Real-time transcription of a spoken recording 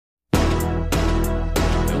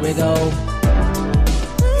here we go.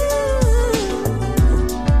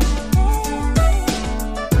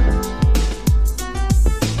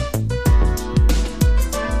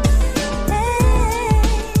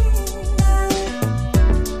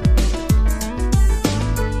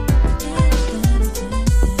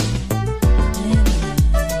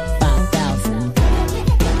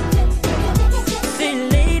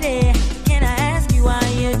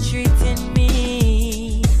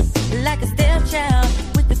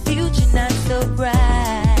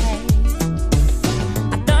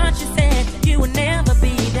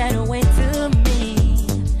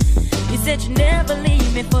 Said you never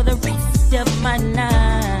leave me for the rest of my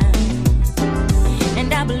life,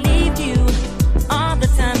 and I believed you all the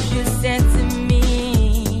times you said to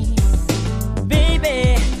me,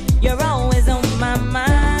 baby, you're always on my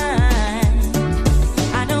mind.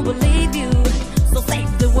 I don't believe you, so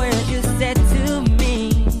save the words you said to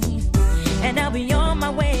me, and I'll be on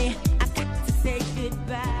my way. I got to say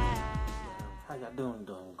goodbye. How y'all doing?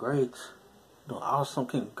 Doing great. Doing awesome.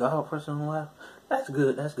 King God person in life. That's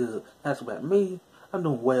good, that's good. That's about me. I'm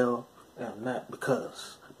doing well, and I'm not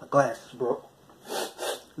because my glasses broke.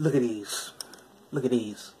 Look at these. Look at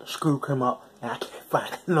these. The screw come up, and I can't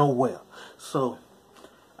find it nowhere. So,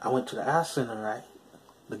 I went to the eye center, right,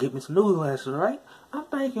 to get me some new glasses, right? I'm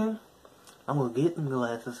thinking, I'm going to get them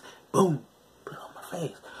glasses, boom, put it on my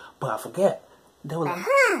face. But I forget. They were like,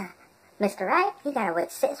 Mr. Right, you gotta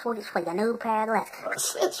wait 6 weeks for your new pair of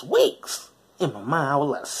glasses. 6 weeks? In my mind, I was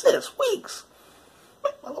like, 6 weeks?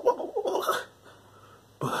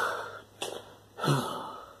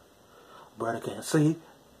 Brother can't see.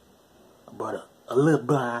 Brother a little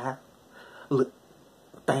blind.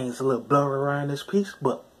 Things a little blurry around this piece,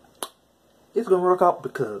 but it's gonna work out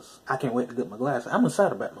because I can't wait to get my glasses. I'm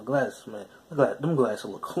excited about my glasses, man. Them glasses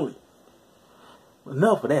look clean.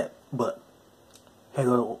 Enough of that, but here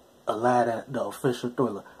go Aladdin, the official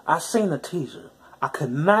thriller. I seen the teaser. I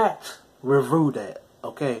could not review that,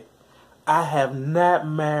 okay? I have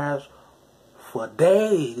nightmares for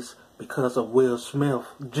days because of Will Smith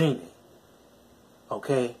Genie.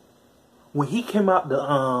 Okay? When he came out the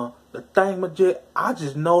thingamajig, I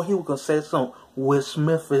just know he was gonna say some Will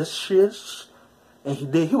Smith-ish shit. And he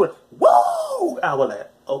did. He went, whoa! I was like,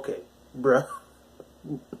 okay, bruh.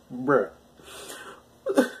 Bruh.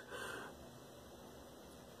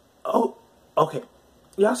 Oh, okay.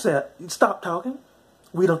 Y'all said, stop talking.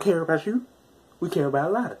 We don't care about you. We care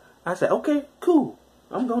about Aladdin. I said, okay, cool.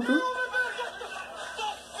 I'm going to.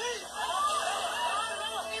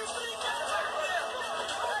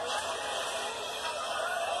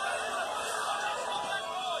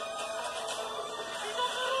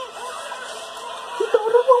 He threw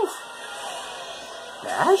the roof.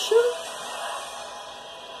 The action?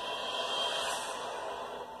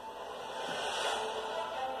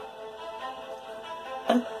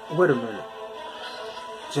 And, wait a minute.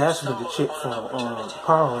 Jasmine, the chick from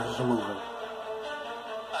Power Rangers movie.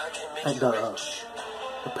 And the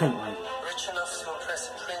Pink Ranger. Rich enough to impress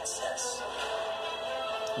a princess.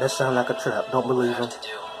 That sounds like a trap. Don't believe him.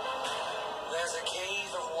 There's a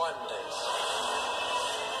cave of wonders.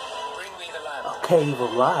 Bring me the lamp. A cave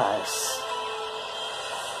of lies.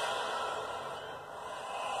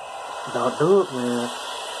 Don't do it, man.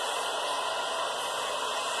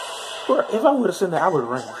 Well, if I would have seen that, I would have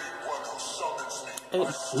ran. I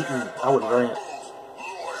would have ran.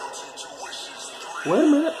 Wait a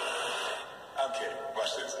minute. I'm kidding.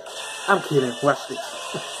 Watch this. I'm kidding. Watch this.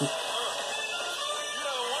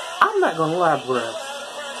 I'm not gonna lie, bruh.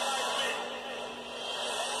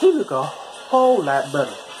 He look a whole lot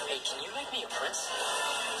better. Hey, can you make me a prince?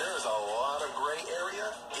 There is a lot of gray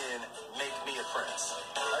area in make me a prince.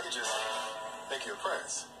 I could just make you a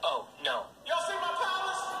prince. Oh, no. Y'all see my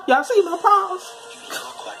powers? Y'all see my powers? You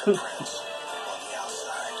look like a prince on the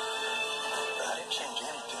outside. But I didn't change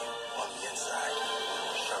anything on the inside.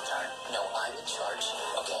 Showtime. No, I'm in charge.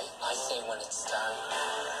 Okay, I say when it's time.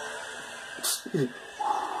 Really?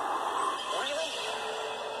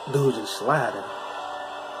 Dude just sliding. I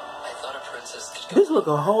thought a princess could go. This look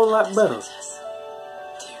a whole lot better. Princess,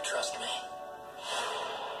 do you trust me?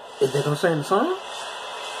 Is they gonna sing the song?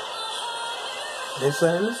 They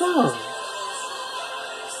sang the song.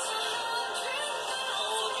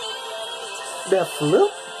 That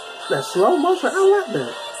flip, that slow motion, I like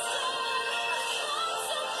that.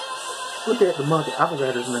 Look at the monkey, I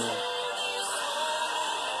forgot his name.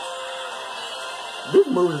 This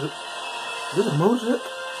music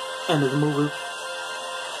and this movie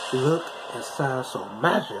look and sound so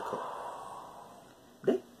magical.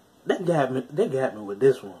 They got me with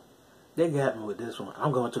this one. They got me with this one.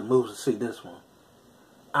 I'm going to the movies to see this one.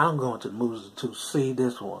 I'm going to the movies to see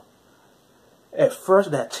this one. At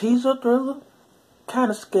first, that teaser trailer kind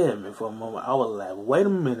of scared me for a moment. I was like, wait a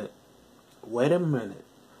minute.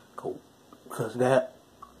 Because that,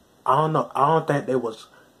 I don't know, I don't think they was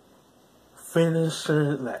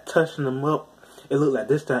finishing, like touching them up. It looked like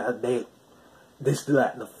this time this is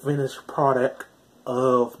like the finished product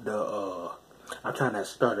of the, I'm trying to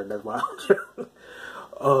start it, that's why I'm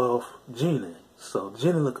of Genie. So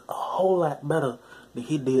Genie looked a whole lot better than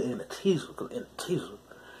he did in the teaser. Because in the teaser,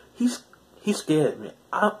 he scared me.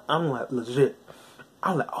 I'm like legit.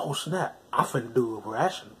 I'm like, oh snap! I'm finna do a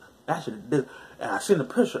reaction. And I seen the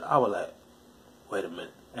picture. I was like, wait a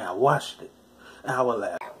minute. And I watched it. And I was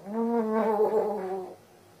like,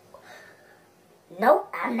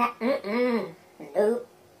 nope, I'm not. Nope.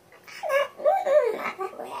 I'm not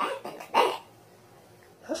reacting to that.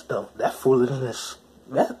 that stuff, that foolishness,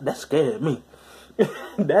 that scared me.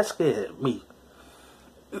 That scared me.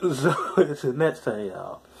 So it's the next time,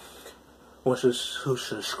 y'all. Want you to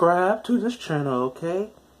subscribe to this channel,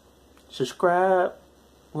 okay? Subscribe,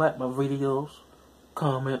 like my videos,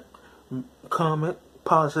 comment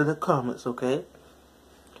positive comments, okay?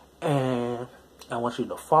 And I want you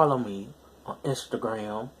to follow me on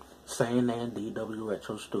Instagram, same name, DW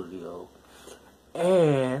Retro Studio.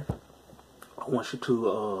 And I want you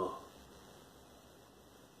to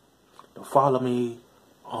follow me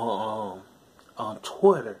on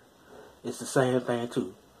Twitter. It's the same thing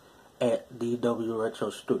too, at DW Retro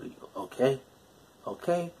Studio. Okay,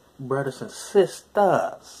 brothers and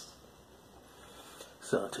sisters.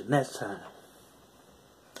 So until next time,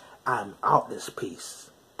 I'm out this piece.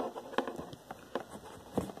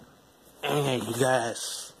 And you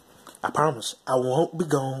guys, I promise I won't be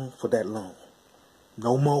gone for that long.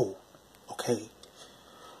 No more. Okay?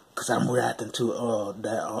 Because I'm reacting to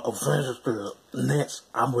that Avengers trailer. Next,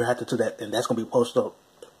 I'm reacting to that, and that's going to be posted up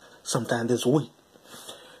sometime this week.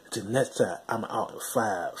 Until next time, I'm out in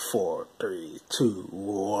 5, 4, 3, 2,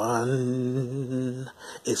 1.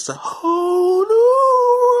 It's a whole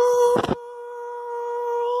new world.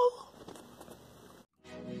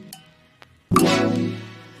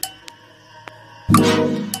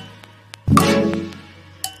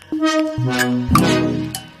 Thank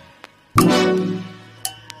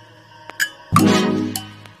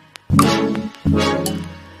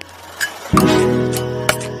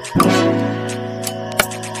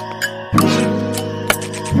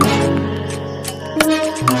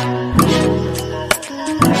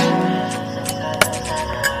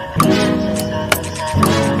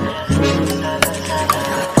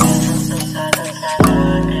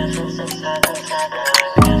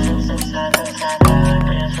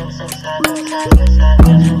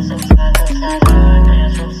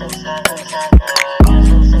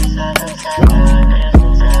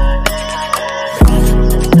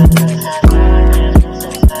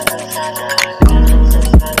you.